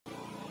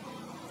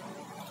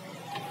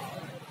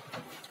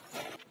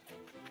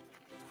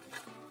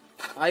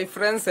Hi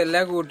friends, എല്ലാ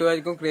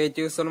കൂട്ടുകാർക്കും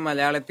creative zone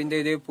മലയാളത്തിന്റെ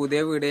ഒരു പുതിയ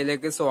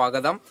വീഡിയോയിലേക്ക്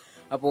സ്വാഗതം.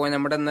 അപ്പോൾ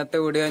നമ്മുടെ ഇന്നത്തെ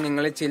വീഡിയോ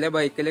നിങ്ങൾ ചില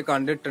ബൈക്കിൽ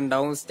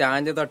കണ്ടിട്ടുണ്ടാവും,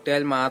 സ്റ്റാൻഡ്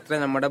തട്ടിയാൽ മാത്രമേ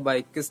നമ്മുടെ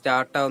ബൈക്ക്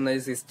സ്റ്റാർട്ട് ആവുന്ന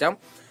ഒരു സിസ്റ്റം.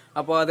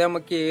 അപ്പോൾ അത്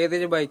നമുക്ക്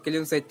ഏതൊരു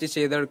ബൈക്കിലും സെറ്റ്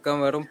ചെയ്തെടുക്കാൻ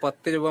വെറും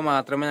 10 രൂപ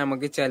മാത്രമേ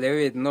നമുക്ക് ചെലവ്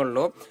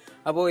വരുന്നുള്ളൂ.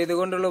 അപ്പോൾ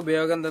ഇതുകൊണ്ടുള്ള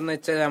ഉപയോഗം എന്താണെന്ന്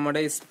വെച്ചാൽ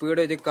നമ്മുടെ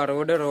സ്പീഡ് ഒരു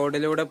കർവ്ഡ്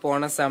റോഡിലൂടെ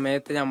പോണ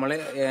സമയത്ത് നമ്മൾ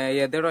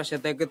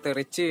എതിർവശത്തേക്ക്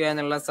തെറിച്ച്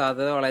വീഴാനുള്ള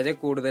സാധ്യത വളരെ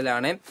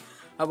കൂടുതലാണ്.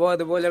 അപ്പോൾ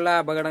അതുപോലെയുള്ള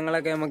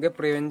അപകടങ്ങളൊക്കെ നമുക്ക്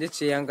പ്രിവെന്റ്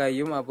ചെയ്യാൻ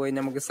കഴിയും. അപ്പോൾ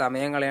നമുക്ക്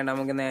സമയം കളയാണ്ട്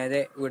നമുക്ക് നേരെ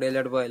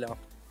വീഡിയോയിലോട്ട് പോയല്ലോ.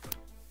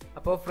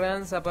 അപ്പോൾ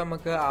ഫ്രണ്ട്സ്, അപ്പോൾ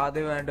നമുക്ക്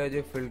ആദ്യം വേണ്ട ഒരു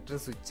ഫിൽറ്റർ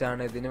സ്വിച്ച്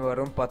ആണ്. ഇതിന്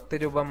വെറും 10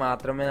 രൂപ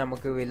മാത്രമേ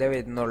നമുക്ക് വില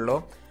വരുന്നുള്ളൂ.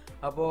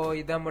 അപ്പോൾ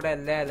ഇത് നമ്മുടെ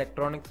എല്ലാ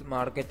ഇലക്ട്രോണിക്സ്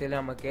മാർക്കറ്റിലും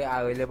നമുക്ക്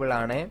അവൈലബിൾ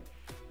ആണ്.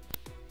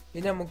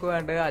 ഇനി നമുക്ക്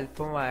വേണ്ടത്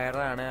അല്പം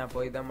വയറാണ്.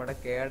 അപ്പോൾ ഇത് നമ്മുടെ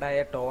കേടായ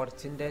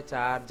ടോർച്ചിന്റെ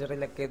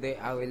ചാർജറിലൊക്കെ ഇത്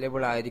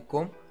അവൈലബിൾ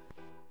ആയിരിക്കും.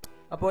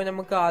 അപ്പോൾ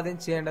നമുക്ക് ആദ്യം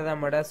ചെയ്യേണ്ടത്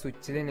നമ്മുടെ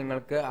സ്വിച്ചിൽ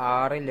നിങ്ങൾക്ക്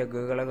 6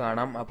 ലെഗുകൾ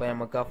കാണാം. അപ്പോൾ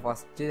നമുക്ക്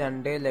ഫസ്റ്റ്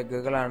 2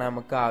 ലെഗുകളാണ്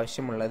നമുക്ക്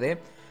ആവശ്യമുള്ളത്.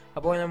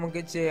 അപ്പോൾ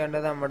നമുക്ക്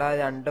ചെയ്യേണ്ടത് നമ്മുടെ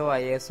 2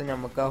 വയേഴ്സ്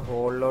നമുക്ക്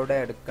ഹോളിലൂടെ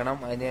എടുക്കണം.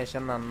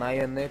 അതിനുശേഷം നന്നായി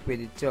ഒന്ന്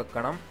പിരിച്ചു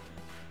വെക്കണം.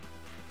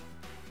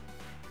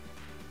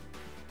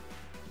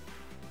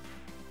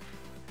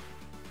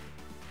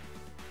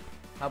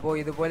 അപ്പോൾ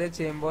ഇതുപോലെ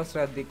ചെയ്യുമ്പോൾ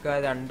ശ്രദ്ധിക്കുക,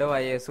 2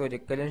 വയേഴ്സ്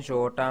ഒരിക്കലും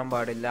ഷോർട്ട് ആകാൻ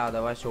പാടില്ല.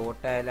 അഥവാ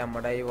ഷോർട്ട് ആയാൽ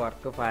നമ്മുടെ ഈ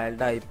വർക്ക്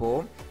ഫയൽഡ് ആയി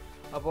പോവും.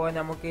 അപ്പോൾ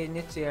നമുക്ക്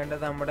ഇനി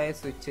ചെയ്യേണ്ടത് നമ്മുടെ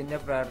സ്വിച്ചിന്റെ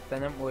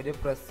പ്രവർത്തനം ഒരു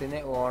പ്രസ്സിന്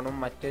ഓണും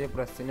മറ്റൊരു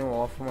പ്രസ്സിന്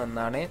ഓഫും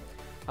എന്നാണ്.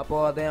 അപ്പോൾ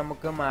അത്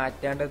നമുക്ക്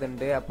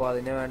മാറ്റേണ്ടതുണ്ട്. അപ്പോൾ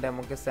അതിനു വേണ്ടി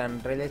നമുക്ക്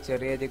സെൻട്രലിൽ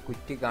ചെറിയൊരു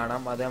കുറ്റി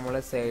കാണാം, അത് നമ്മൾ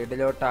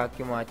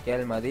സൈഡിലോട്ടാക്കി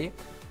മാറ്റിയാൽ മതി.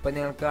 അപ്പോൾ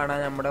നിങ്ങൾക്ക് കാണാൻ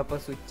നമ്മുടെ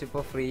ഇപ്പോൾ സ്വിച്ച്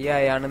ഇപ്പോൾ ഫ്രീ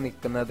ആയാണ്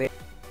നിൽക്കുന്നത്.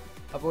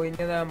 അപ്പോൾ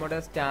ഇനി നമ്മുടെ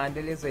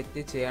സ്റ്റാൻഡിൽ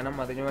സെറ്റ് ചെയ്യണം.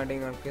 അതിനുവേണ്ടി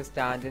നിങ്ങൾക്ക്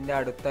സ്റ്റാൻഡിന്റെ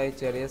അടുത്തായി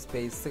ചെറിയ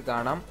സ്പേസ്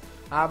കാണാം.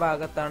 ആ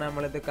ഭാഗത്താണ്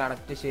നമ്മളിത്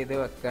കണക്ട് ചെയ്ത്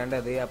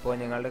വെക്കേണ്ടത്. അപ്പോൾ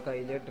നിങ്ങളുടെ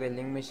കയ്യിൽ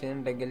ഡ്രില്ലിംഗ് മെഷീൻ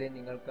ഉണ്ടെങ്കിൽ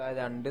നിങ്ങൾക്ക് ആ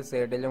 2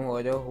 സൈഡിലും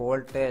ഓരോ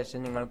ഹോൾട്ട്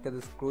ശേഷം നിങ്ങൾക്ക് ഇത്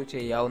സ്ക്രൂ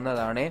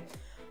ചെയ്യാവുന്നതാണ്.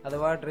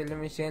 അഥവാ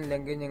ഡ്രില്ലിംഗ് മെഷീൻ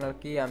ഇല്ലെങ്കിൽ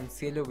നിങ്ങൾക്ക് ഈ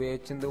MCL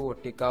ഉപയോഗിച്ചത്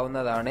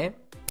ഒട്ടിക്കാവുന്നതാണ്.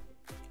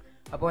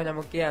 അപ്പോൾ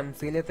നമുക്ക് ഈ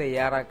MCL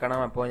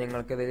തയ്യാറാക്കണം. അപ്പോൾ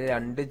നിങ്ങൾക്ക് ഇതിൽ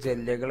 2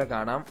 ജെല്ലുകൾ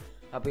കാണാം.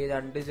 അപ്പോൾ ഈ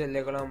 2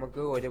 ജെല്ലുകൾ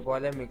നമുക്ക്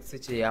ഒരുപോലെ മിക്സ്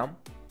ചെയ്യാം.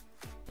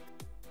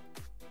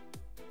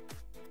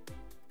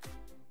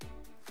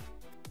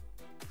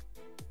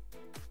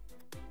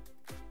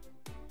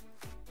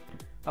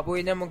 അപ്പോൾ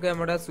ഇനി നമുക്ക്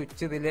നമ്മുടെ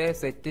സ്വിച്ച് ഇതിൽ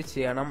സെറ്റ്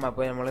ചെയ്യണം.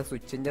 അപ്പോൾ നമ്മൾ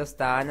സ്വിച്ചിന്റെ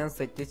സ്ഥാനം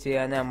സെറ്റ്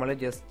ചെയ്യാൻ നമ്മൾ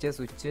ജസ്റ്റ്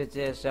സ്വിച്ച് വെച്ച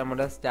ശേഷം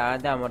നമ്മുടെ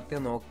സ്റ്റാൻഡ് അമർത്തി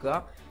നോക്കുക.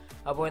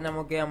 അപ്പോൾ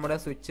നമുക്ക് നമ്മുടെ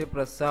സ്വിച്ച്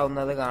പ്രസ്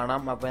ആവുന്നത്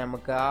കാണാം. അപ്പോൾ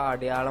നമുക്ക് ആ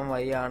അടയാളം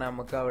വഴിയാണ്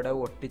നമുക്ക് അവിടെ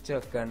ഒട്ടിച്ച്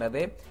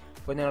വെക്കേണ്ടത്.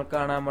 അപ്പോൾ നിങ്ങൾക്ക്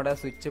കാണാം നമ്മുടെ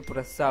സ്വിച്ച്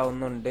പ്രസ്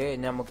ആവുന്നുണ്ട്.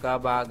 ഇനി നമുക്ക് ആ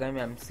ഭാഗം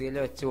MCL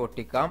വെച്ച്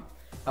ഒട്ടിക്കാം.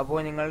 അപ്പോൾ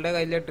നിങ്ങളുടെ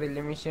കയ്യിൽ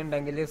ഡ്രില്ലിംഗ് മെഷീൻ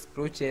ഉണ്ടെങ്കിൽ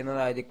സ്ക്രൂ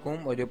ചെയ്യുന്നതായിരിക്കും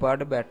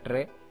ഒരുപാട് ബെറ്റർ.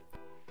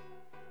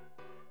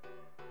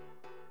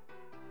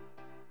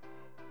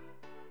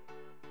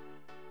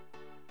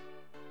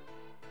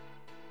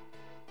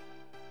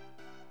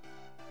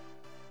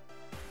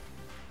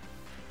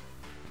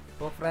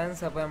 അപ്പോൾ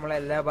ഫ്രണ്ട്സ്, അപ്പോൾ നമ്മൾ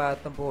എല്ലാ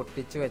ഭാഗത്തും ഇപ്പോൾ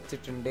ഒട്ടിച്ച്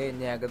വെച്ചിട്ടുണ്ട്.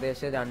 ഇനി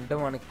ഏകദേശം 2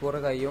 മണിക്കൂർ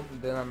കഴിയും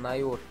ഇത്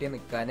നന്നായി ഒട്ടി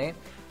നിൽക്കാൻ.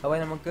 അപ്പോൾ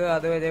നമുക്ക്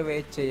അതുവരെ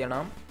വെയിറ്റ്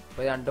ചെയ്യണം.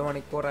 ഇപ്പോൾ 2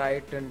 മണിക്കൂർ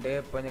ആയിട്ടുണ്ട്.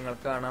 ഇപ്പോൾ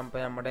നിങ്ങൾക്ക് കാണാം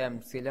ഇപ്പോൾ നമ്മുടെ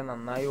MCL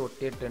നന്നായി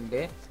ഒട്ടിയിട്ടുണ്ട്.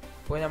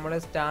 ഇപ്പോൾ നമ്മൾ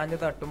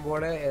സ്റ്റാൻഡ്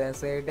തട്ടുമ്പോൾ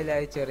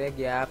സൈഡിലായി ചെറിയ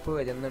ഗ്യാപ്പ്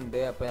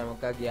വരുന്നുണ്ട്. അപ്പോൾ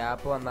നമുക്ക് ആ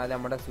ഗ്യാപ്പ് വന്നാൽ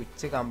നമ്മുടെ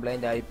സ്വിച്ച്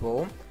കംപ്ലൈൻ്റ് ആയി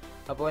പോവും.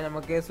 അപ്പോൾ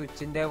നമുക്ക്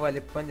സ്വിച്ചിൻ്റെ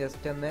വലിപ്പം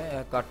ജസ്റ്റ് ഒന്ന്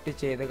കട്ട്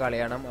ചെയ്ത്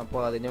കളയണം. അപ്പോൾ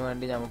അതിനു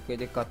വേണ്ടി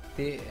നമുക്കൊരു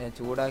കത്തി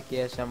ചൂടാക്കിയ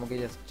ശേഷം നമുക്ക്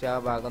ജസ്റ്റ് ആ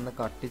ഭാഗം ഒന്ന്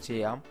കട്ട്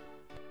ചെയ്യാം.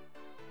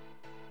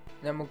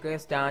 നമുക്ക്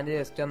സ്റ്റാൻഡ്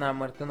ജസ്റ്റ് ഒന്ന്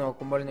അമർത്തി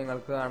നോക്കുമ്പോൾ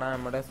നിങ്ങൾക്ക് കാണാം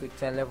നമ്മുടെ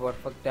സ്വിച്ച് നല്ല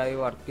പെർഫെക്റ്റായി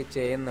വർക്ക്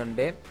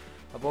ചെയ്യുന്നുണ്ട്.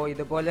 അപ്പോൾ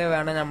ഇതുപോലെ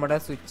വേണം നമ്മുടെ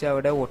സ്വിച്ച്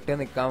അവിടെ ഒട്ടി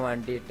നിൽക്കാൻ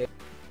വേണ്ടിയിട്ട്.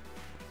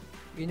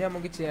 ഇനി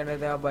നമുക്ക്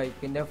ചെയ്യേണ്ടത് ആ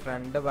ബൈക്കിൻ്റെ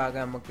ഫ്രണ്ട്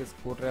ഭാഗം നമുക്ക്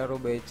സ്ക്രൂ ഡ്രൈവർ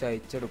ഉപയോഗിച്ച്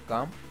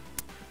അയച്ചെടുക്കാം.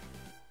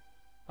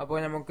 അപ്പോൾ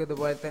നമുക്ക്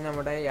ഇതുപോലെ തന്നെ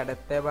നമ്മുടെ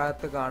ഇടത്തെ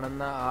ഭാഗത്ത്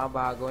കാണുന്ന ആ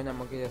ഭാഗവും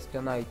നമുക്ക് ജസ്റ്റ്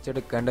ഒന്ന്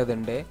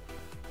അയച്ചെടുക്കേണ്ടതുണ്ട്.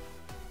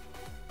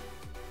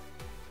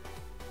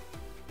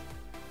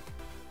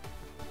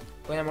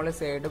 അപ്പോൾ നമ്മൾ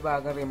സൈഡ്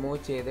ഭാഗം റിമൂവ്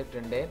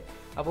ചെയ്തിട്ടുണ്ട്.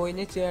 അപ്പോൾ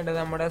ഇനി ചെയ്യേണ്ടത്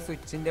നമ്മുടെ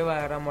സ്വിച്ചിന്റെ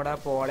വയർ നമ്മുടെ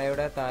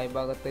പോളയുടെ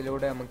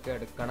താഴ്ഭാഗത്തിലൂടെ നമുക്ക്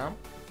എടുക്കണം.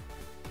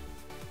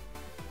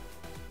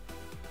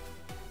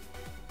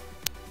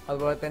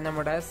 അതുപോലെ തന്നെ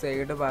നമ്മുടെ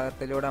സൈഡ്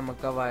ഭാഗത്തിലൂടെ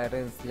നമുക്ക് ആ വയർ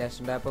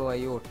ഇൻസുലേഷൻ ടാപ്പ്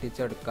വഴി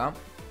ഒട്ടിച്ചെടുക്കാം.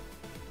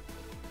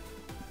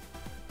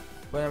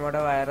 ഇപ്പോൾ നമ്മുടെ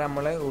വയർ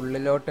നമ്മൾ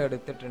ഉള്ളിലോട്ട്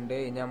എടുത്തിട്ടുണ്ട്.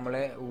 ഇനി നമ്മൾ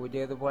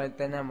ഊരിയതുപോലെ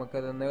തന്നെ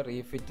നമുക്കതൊന്ന്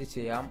റീഫിറ്റ്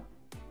ചെയ്യാം.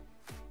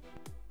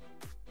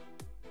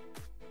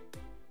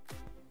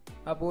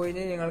 അപ്പോൾ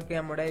ഇനി നിങ്ങൾക്ക്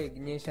നമ്മുടെ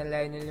ഇഗ്നീഷൻ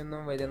ലൈനിൽ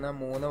നിന്നും വരുന്ന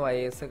 3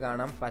 വയേഴ്സ്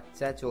കാണാം, പച്ച,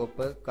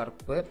 ചുവപ്പ്,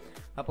 കറുപ്പ്.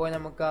 അപ്പോൾ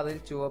നമുക്ക് അതിൽ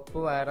ചുവപ്പ്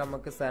വയർ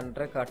നമുക്ക്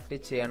സെൻറ്റർ കട്ട്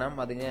ചെയ്യണം.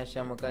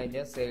 അതിനുശേഷം നമുക്ക്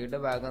അതിൻ്റെ സൈഡ്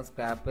ഭാഗം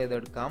സ്ക്രാപ്പ്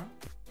ചെയ്തെടുക്കാം.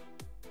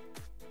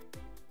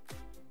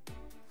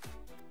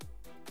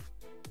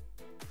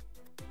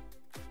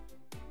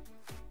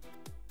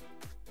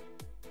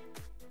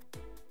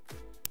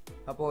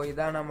 അപ്പോൾ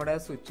ഇതാണ് നമ്മുടെ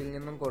സ്വിച്ചിൽ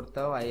നിന്നും കൊടുത്ത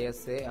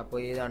വയേഴ്സ്. അപ്പോൾ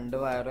ഈ 2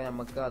 വയറും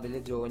നമുക്ക് അതിൽ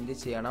ജോയിന്റ്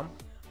ചെയ്യണം.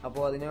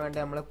 അപ്പോൾ അതിനു വേണ്ടി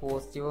നമ്മൾ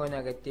പോസിറ്റീവോ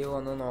നെഗറ്റീവോ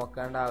ഒന്നും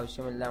നോക്കേണ്ട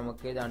ആവശ്യമില്ല.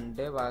 നമുക്ക്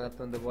 2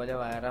 ഭാഗത്തും ഇതുപോലെ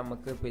വയർ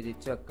നമുക്ക്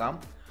പിരിച്ചു വെക്കാം.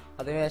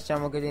 അതിനുശേഷം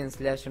നമുക്കിത്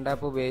ഇൻസുലേഷൻ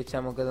ടാപ്പ് ഉപയോഗിച്ച്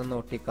നമുക്കിതൊന്ന്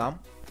ഒട്ടിക്കാം.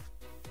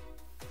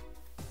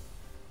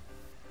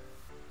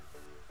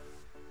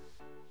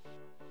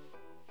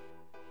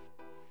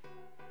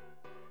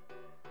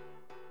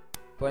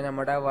 ഇപ്പോൾ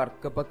നമ്മുടെ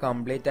വർക്ക് ഇപ്പോൾ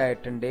കംപ്ലീറ്റ്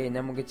ആയിട്ടുണ്ട്. ഇനി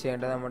നമുക്ക്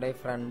ചെയ്യേണ്ടത് നമ്മുടെ ഈ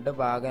ഫ്രണ്ട്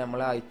ഭാഗം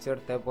നമ്മൾ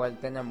അയച്ചെടുത്ത പോലെ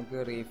തന്നെ നമുക്ക്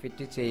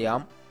റീഫിറ്റ്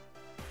ചെയ്യാം.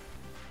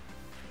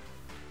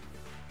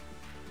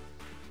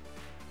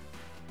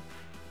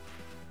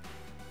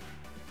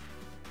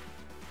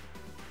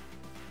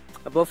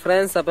 അപ്പോൾ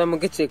ഫ്രണ്ട്സ്, അപ്പോൾ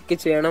നമുക്ക് ചെക്ക്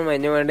ചെയ്യണം.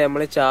 അതിന് വേണ്ടി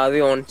നമ്മൾ ചാവി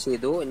ഓൺ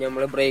ചെയ്തു.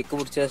 നമ്മൾ ബ്രേക്ക്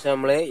പിടിച്ച ശേഷം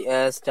നമ്മൾ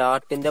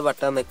സ്റ്റാർട്ടിന്റെ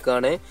ബട്ടൺ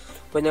നിൽക്കുകയാണ്.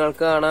 ഇപ്പൊ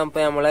നിങ്ങൾക്ക് കാണാം,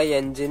 ഇപ്പൊ നമ്മളെ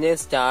എഞ്ചിന്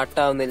സ്റ്റാർട്ട്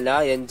ആവുന്നില്ല.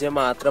 എഞ്ചിൻ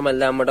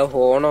മാത്രമല്ല നമ്മുടെ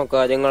ഹോണോ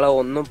കാര്യങ്ങളോ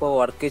ഒന്നും ഇപ്പോൾ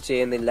വർക്ക്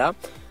ചെയ്യുന്നില്ല.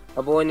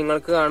 അപ്പോൾ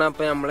നിങ്ങൾക്ക് കാണാം,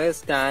 ഇപ്പൊ നമ്മള്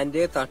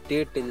സ്റ്റാൻഡ്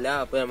തട്ടിയിട്ടില്ല.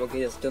 അപ്പൊ നമുക്ക്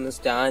ജസ്റ്റ് ഒന്ന്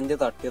സ്റ്റാൻഡ്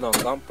തട്ടി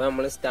നോക്കാം. ഇപ്പൊ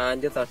നമ്മൾ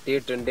സ്റ്റാൻഡ്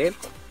തട്ടിയിട്ടുണ്ട്.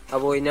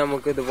 അപ്പോൾ ഇനി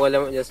നമുക്ക്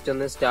ഇതുപോലെ ജസ്റ്റ്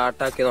ഒന്ന്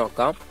സ്റ്റാർട്ടാക്കി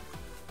നോക്കാം.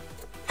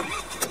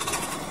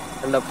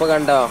 ഇപ്പൊ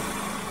കണ്ടോ,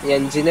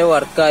 എഞ്ചിന്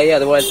വർക്കായി.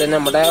 അതുപോലെ തന്നെ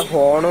നമ്മുടെ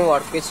ഹോണും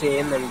വർക്ക്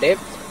ചെയ്യുന്നുണ്ട്.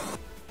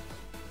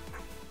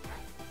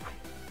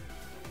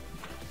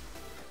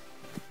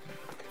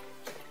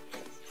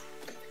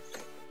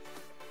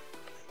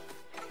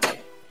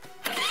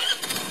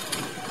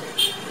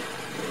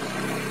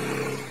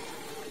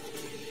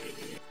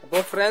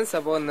 അപ്പോൾ ഫ്രണ്ട്സ്,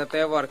 അപ്പോൾ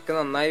ഇന്നത്തെ വർക്ക്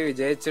നന്നായി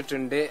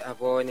വിജയിച്ചിട്ടുണ്ട്.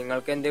 അപ്പോൾ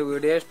നിങ്ങൾക്ക് എന്റെ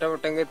വീഡിയോ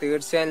ഇഷ്ടപ്പെട്ടെങ്കിൽ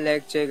തീർച്ചയായും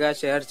ലൈക്ക് ചെയ്യുക,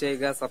 ഷെയർ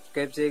ചെയ്യുക,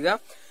 സബ്സ്ക്രൈബ് ചെയ്യുക.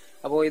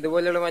 അപ്പോൾ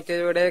ഇതുപോലെയുള്ള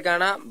മറ്റൊരു വീഡിയോ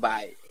കാണാം.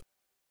 ബൈ.